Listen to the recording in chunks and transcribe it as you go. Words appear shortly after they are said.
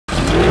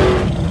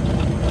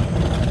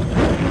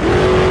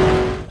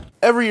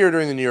every year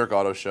during the New York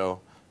Auto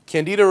Show,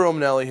 Candida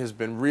Romanelli has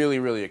been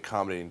really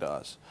accommodating to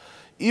us.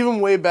 Even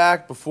way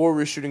back before we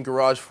were shooting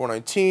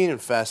Garage419 and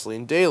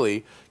Fastlane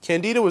Daily,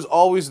 Candida was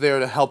always there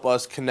to help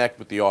us connect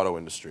with the auto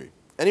industry.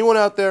 Anyone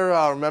out there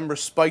remember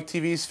Spike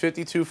TV's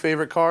 52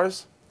 Favorite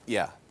Cars?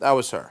 Yeah, that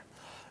was her.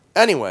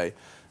 Anyway,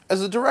 as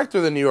the director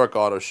of the New York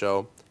Auto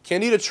Show,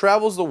 Candida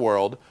travels the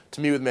world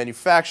to meet with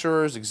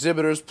manufacturers,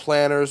 exhibitors,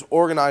 planners,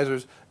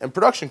 organizers, and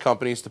production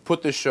companies to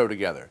put this show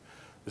together.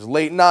 There's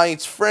late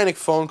nights, frantic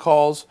phone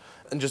calls,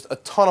 and just a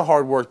ton of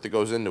hard work that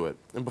goes into it.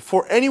 And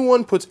before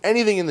anyone puts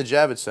anything in the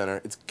Javits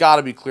Center, it's got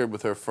to be cleared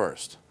with her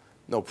first.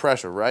 No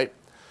pressure, right?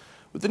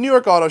 With the New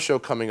York Auto Show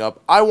coming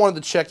up, I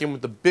wanted to check in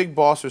with the big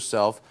boss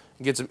herself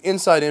and get some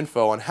inside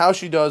info on how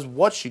she does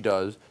what she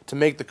does to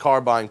make the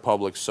car-buying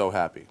public so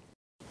happy.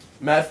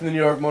 Matt from the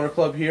New York Motor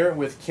Club here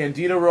with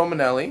Candida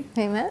Romanelli,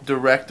 hey, Matt.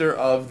 Director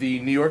of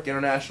the New York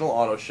International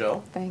Auto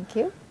Show. Thank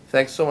you.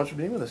 Thanks so much for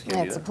being with us,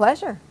 Candida. It's a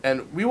pleasure.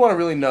 And we want to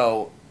really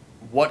know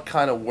what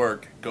kind of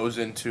work goes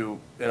into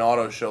an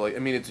auto show. Like, I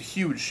mean, it's a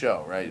huge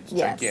show, right? It's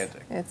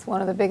gigantic. It's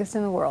one of the biggest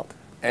in the world.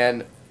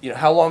 And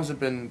how long has it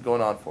been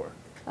going on for?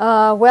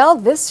 Well,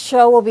 this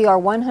show will be our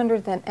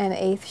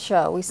 108th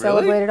show. We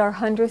celebrated our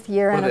 100th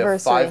year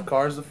anniversary. Were there 5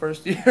 cars the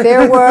first year?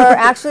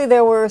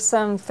 There were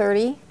some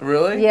 30.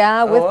 Really?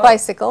 Yeah, with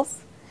bicycles.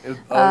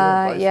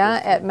 Bicycles.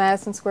 Yeah, at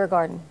Madison Square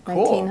Garden,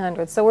 cool.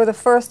 1900. So we're the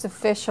first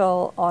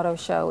official auto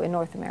show in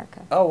North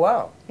America. Oh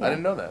wow, yeah. I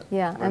didn't know that.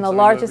 Yeah, and the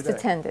largest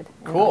attended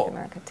in North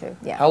America too.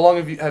 Yeah. How long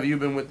have you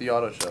been with the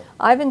auto show?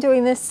 I've been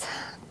doing this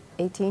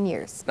 18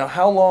 years. Now,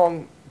 how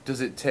long does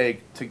it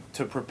take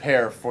to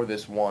prepare for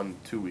this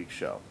 1-2-week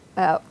show?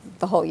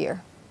 The whole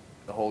year.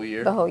 The whole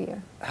year? The whole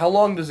year. How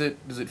long does it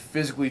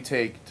physically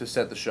take to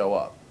set the show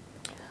up?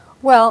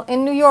 Well,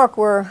 in New York,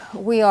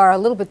 we are a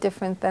little bit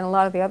different than a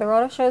lot of the other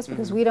auto shows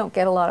because we don't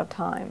get a lot of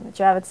time. The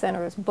Javits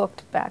Center is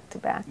booked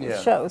back-to-back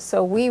with shows,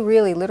 so we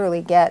really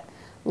literally get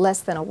less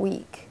than a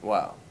week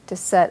to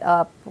set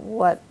up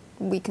what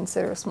we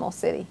consider a small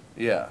city.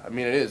 Yeah, I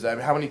mean it is. I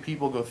mean, how many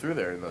people go through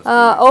there in those 2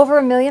 weeks? Over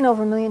 1 million,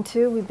 over 1.2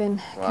 million. We've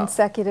been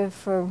consecutive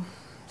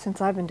since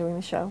I've been doing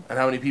the show. And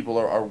how many people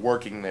are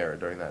working there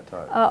during that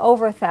time?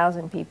 Over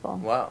 1,000 people.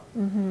 Wow.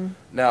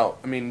 Now,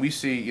 I mean, we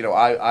see,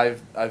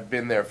 I've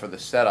been there for the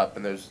setup,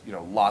 and there's,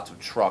 lots of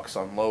trucks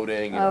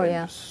unloading.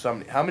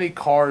 How many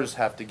cars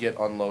have to get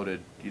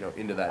unloaded,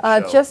 into that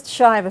show? Just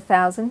shy of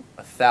 1,000.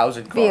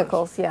 1,000 cars.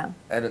 Vehicles, yeah.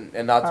 And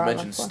not to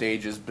mention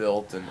stages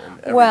built and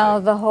everything.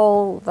 Well, the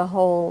whole,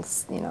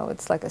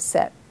 it's like a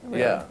set.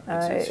 Really. Yeah,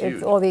 it's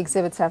huge. All the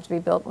exhibits have to be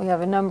built. We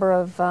have a number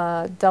of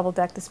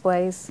double-deck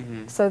displays.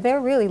 So they're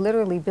really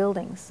literally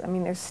buildings. I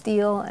mean, there's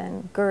steel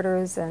and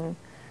girders, and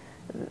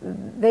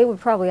they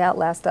would probably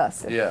outlast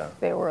us if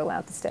they were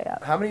allowed to stay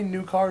up. How many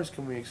new cars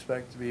can we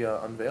expect to be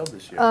unveiled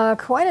this year?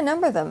 Quite a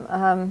number of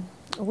them.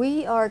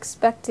 We are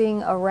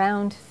expecting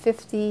around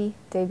 50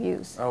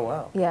 debuts. Oh,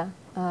 wow. Yeah.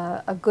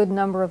 A good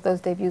number of those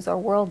debuts are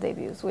world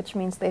debuts, which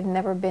means they've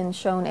never been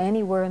shown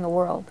anywhere in the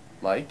world.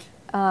 Like?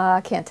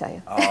 I can't tell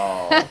you.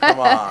 Oh, come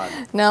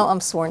on. No, I'm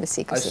sworn to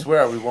secrecy. I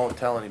swear we won't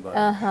tell anybody.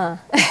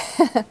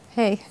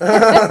 Hey.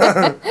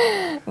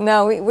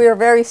 No, we are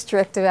very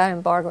strict about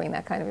embargoing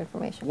that kind of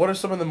information. What are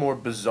some of the more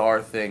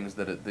bizarre things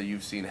that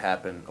you've seen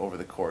happen over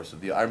the course of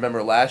the... I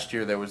remember last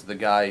year there was the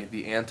guy,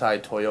 the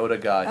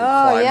anti-Toyota guy who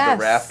climbed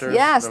the rafters.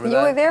 Yes, you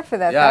were there for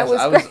that. Yeah, that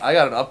was I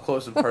got an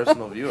up-close and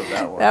personal view of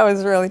that one. That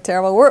was really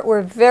terrible.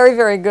 We're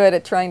very good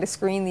at trying to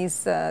screen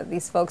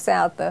these folks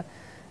out.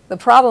 The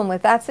problem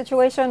with that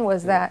situation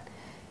was that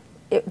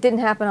it didn't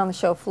happen on the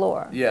show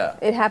floor. Yeah.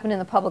 It happened in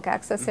the public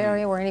access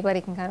area where anybody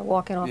can kind of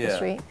walk in off the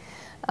street.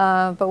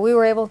 But we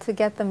were able to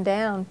get them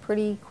down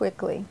pretty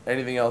quickly.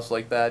 Anything else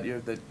like that?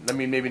 I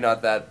mean, maybe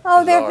not that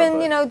Oh, there have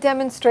been,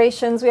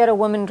 demonstrations. We had a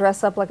woman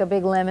dress up like a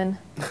big lemon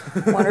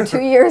 1 or 2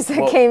 years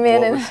that came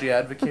in. What was she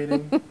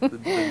advocating? the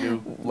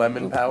new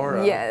lemon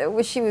power?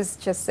 Yeah, she was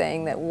just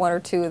saying that 1 or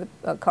 2 of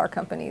the car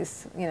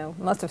companies,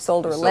 must have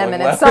sold her a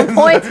lemon at some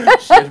point.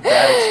 She had a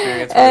bad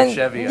experience with her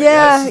Chevy, I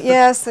guess.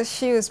 Yeah, so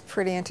she was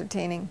pretty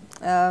entertaining.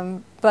 I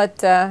mean,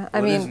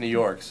 it is New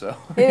York, so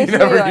you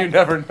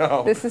never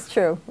know. This is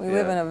true. We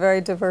live in a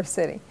very diverse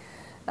city.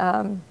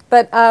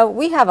 But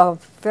we have a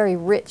very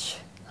rich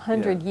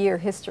 100-year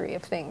history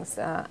of things.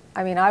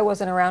 I mean, I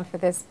wasn't around for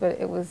this, but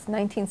it was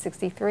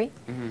 1963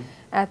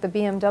 at the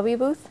BMW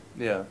booth.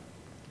 Yeah.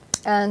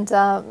 And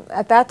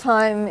at that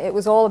time, it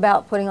was all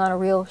about putting on a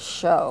real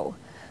show.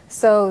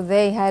 So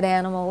they had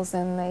animals,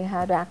 and they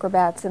had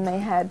acrobats, and they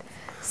had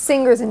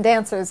singers and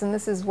dancers, and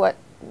this is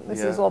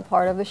all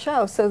part of the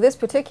show. So this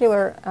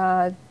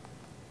particular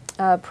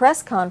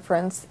press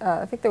conference,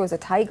 I think there was a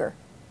tiger,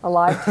 a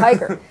live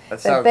tiger.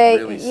 That sounds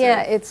really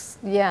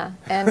sick.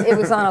 And it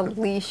was on a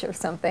leash or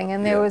something,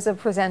 and there was a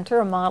presenter,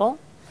 a model,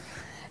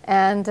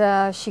 and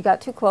she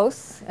got too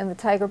close, and the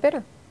tiger bit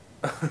her.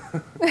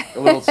 A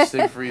little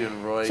Siegfried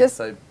and Roy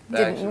type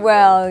action.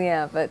 Well,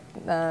 yeah, but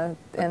and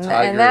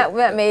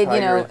that made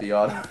at the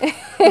auto.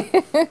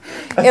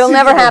 It'll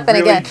never happen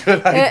really again.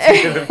 Good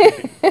idea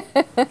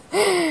to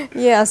me.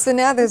 Yeah, so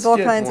now there's all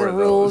get kinds more of of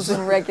rules those.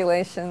 and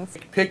regulations.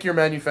 Pick your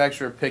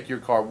manufacturer, pick your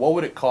car. What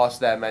would it cost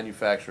that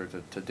manufacturer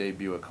to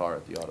debut a car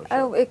at the auto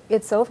show? Oh,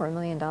 it's over $1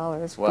 million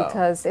Wow.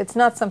 because it's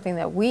not something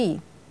that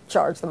we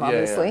charge them, Yeah,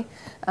 obviously,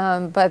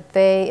 but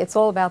it's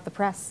all about the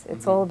press.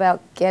 It's all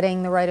about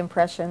getting the right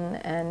impression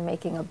and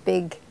making a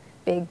big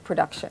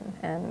production.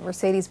 And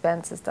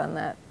Mercedes-Benz has done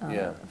that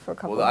for a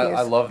couple of years.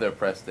 I love their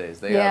press days.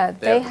 They have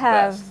the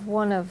best.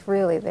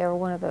 they're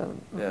one of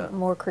the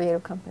more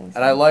creative companies.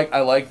 And I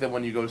like that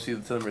when you go see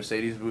the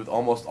Mercedes booth,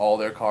 almost all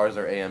their cars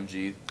are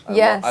AMG.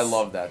 Yes. I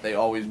love that. They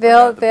always bring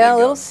out the big a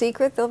little guns.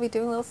 secret. They'll be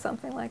doing a little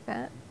something like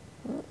that.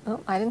 Oh,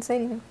 I didn't say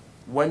anything.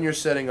 When you're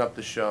setting up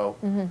the show,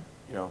 you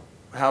know,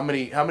 how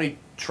many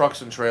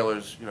trucks and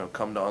trailers, you know,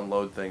 come to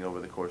unload thing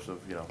over the course of,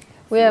 you know,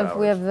 we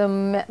have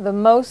the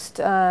most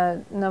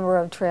number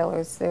of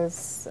trailers.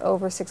 There's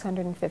over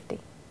 650.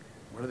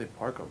 Where do they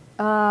park them?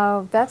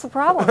 That's a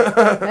problem.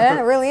 Yeah,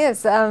 it really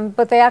is.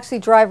 But they actually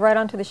drive right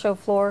onto the show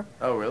floor.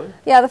 Oh, really?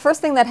 Yeah, the first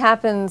thing that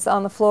happens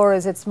on the floor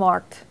is it's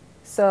marked.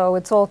 So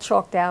it's all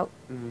chalked out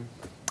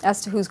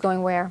as to who's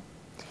going where.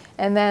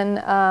 And then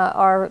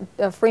our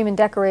Freeman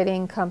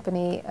Decorating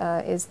Company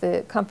is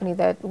the company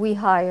that we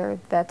hire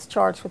that's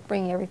charged with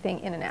bringing everything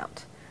in and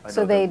out. I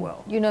know them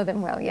well. You know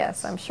them well,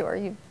 yes, I'm sure.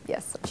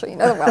 Yes, I'm sure you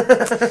know them well.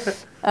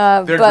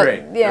 They're but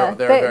great. Yeah,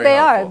 They're very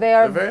helpful. They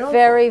are They're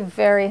very,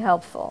 very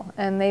helpful.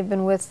 And they've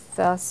been with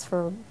us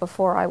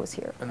before I was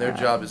here. And their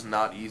job is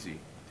not easy,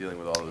 dealing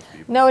with all those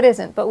people. No, it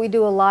isn't, but we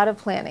do a lot of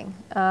planning.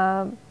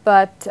 So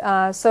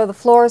the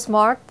floor is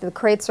marked, the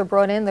crates are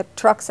brought in, the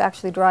trucks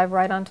actually drive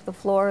right onto the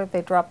floor,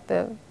 they drop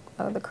the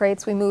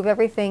crates. We move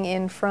everything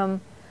in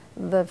from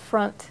the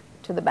front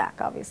to the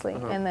back, obviously,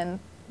 and then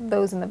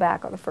those in the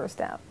back are the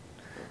first out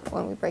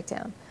when we break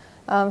down.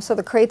 So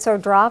the crates are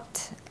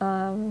dropped,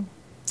 and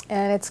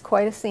it's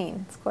quite a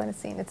scene. It's quite a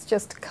scene. It's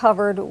just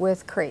covered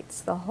with crates,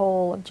 the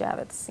whole of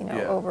Javits, you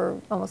know, over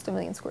almost 1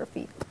 million square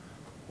feet.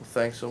 Well,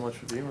 thanks so much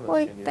for being with us.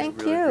 Well, Candida. thank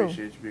really you.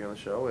 Appreciate you being on the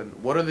show. And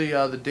what are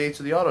the dates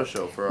of the auto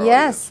show for our Yes,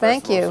 audience? That's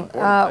thank the most you.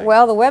 important thing.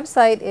 Well, the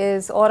website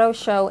is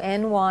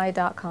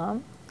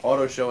autoshowny.com.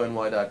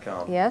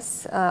 Autoshowny.com.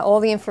 Yes, all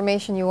the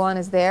information you want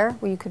is there.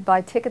 Well, you could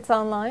buy tickets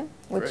online,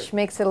 which Great.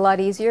 makes it a lot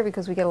easier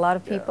because we get a lot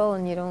of people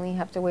and you'd only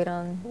have to wait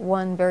on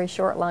one very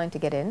short line to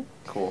get in.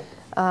 Cool.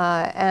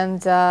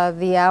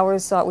 The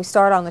hours, we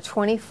start on the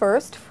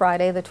 21st,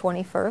 Friday the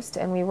 21st,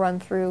 and we run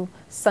through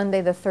Sunday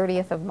the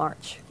 30th of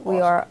March. Awesome.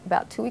 We are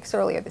about 2 weeks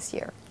earlier this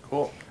year.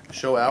 Cool.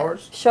 Show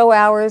hours? Show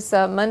hours,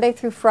 Monday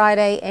through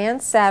Friday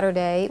and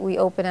Saturday, we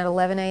open at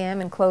 11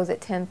 a.m. and close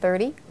at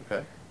 10:30.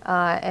 Okay.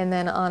 And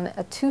then on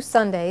 2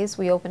 Sundays,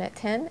 we open at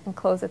 10 and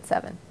close at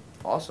 7.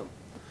 Awesome.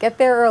 Get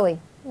there early.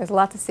 There's a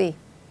lot to see.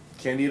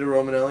 Candida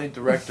Romanelli,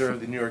 director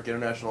of the New York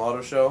International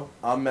Auto Show.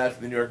 I'm Matt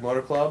from the New York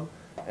Motor Club.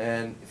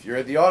 And if you're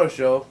at the auto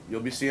show, you'll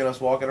be seeing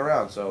us walking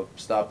around. So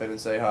stop in and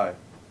say hi.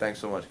 Thanks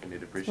so much,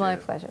 Candida. Appreciate it. My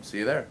pleasure. See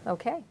you there.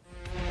 Okay.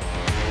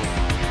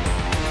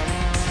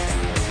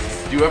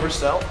 Do you ever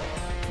sell?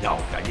 No,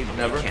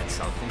 Never? You can't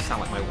sell. You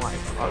sound like my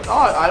wife.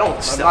 I don't.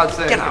 I'm not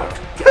saying. Get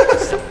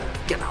out.